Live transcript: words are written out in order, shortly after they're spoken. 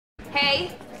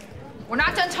Hey, we're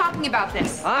not done talking about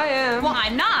this. I am. Well,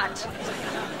 I'm not.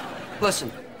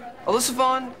 Listen, Alyssa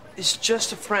Vaughn is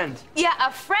just a friend. Yeah,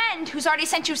 a friend who's already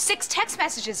sent you 6 text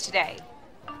messages today.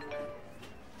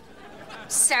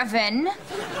 7.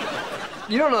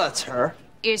 You don't know that's her.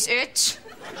 Is it?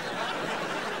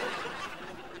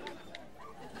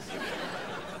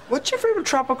 What's your favorite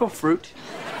tropical fruit?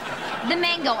 The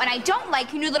mango, and I don't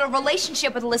like your new little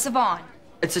relationship with Alyssa Vaughn.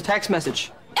 It's a text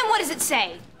message. And what does it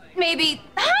say? Maybe,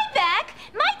 hi, Beck.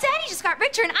 My daddy just got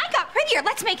richer and I got prettier.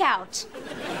 Let's make out.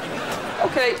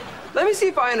 Okay, let me see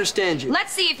if I understand you.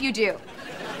 Let's see if you do.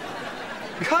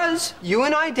 Because you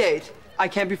and I date, I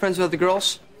can't be friends with other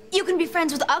girls? You can be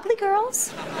friends with ugly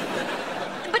girls,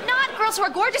 but not girls who are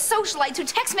gorgeous socialites who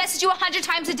text message you 100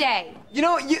 times a day. You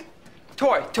know,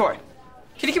 Tori,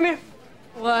 can you come here?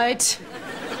 What?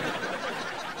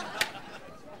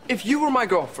 If you were my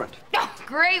girlfriend, Oh,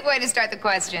 great way to start the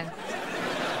question.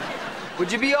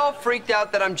 would you be all freaked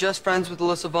out that I'm just friends with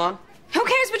Alyssa Vaughn? Who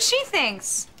cares what she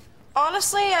thinks?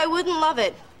 Honestly, I wouldn't love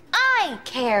it. I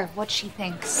care what she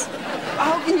thinks.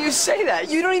 How can you say that?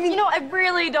 You don't even... You know, I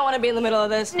really don't want to be in the middle of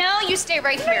this. No, you stay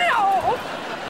right here. No!